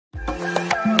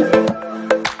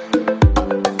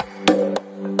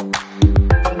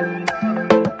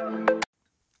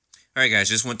Alright guys,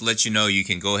 just want to let you know you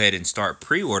can go ahead and start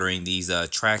pre-ordering these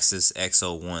Traxxas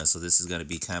XO1. So this is going to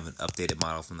be kind of an updated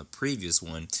model from the previous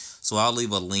one. So I'll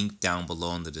leave a link down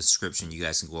below in the description. You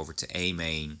guys can go over to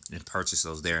A-Main and purchase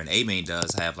those there. And A-Main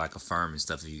does have like a firm and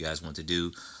stuff if you guys want to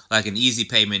do like an easy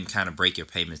payment, kind of break your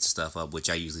payments stuff up, which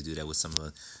I usually do that with some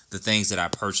of the things that I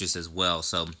purchase as well.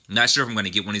 So I'm not sure if I'm going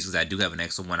to get one of these because I do have an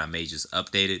XO1 I may just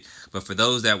update it. But for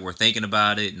those that were thinking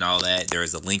about it and all that, there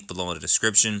is a link below in the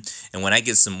description. And when I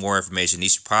get some more information,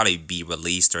 these should probably be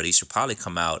released, or these should probably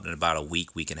come out in about a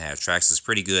week and a half. Traxxas is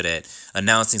pretty good at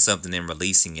announcing something and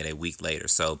releasing it a week later.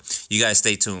 So you guys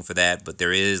stay tuned for that. But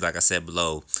there is, like I said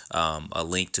below, a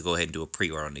link to go ahead and do a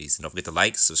pre-order on these. And don't forget to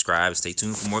like, subscribe, stay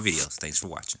tuned for more videos. Thanks for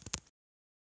watching.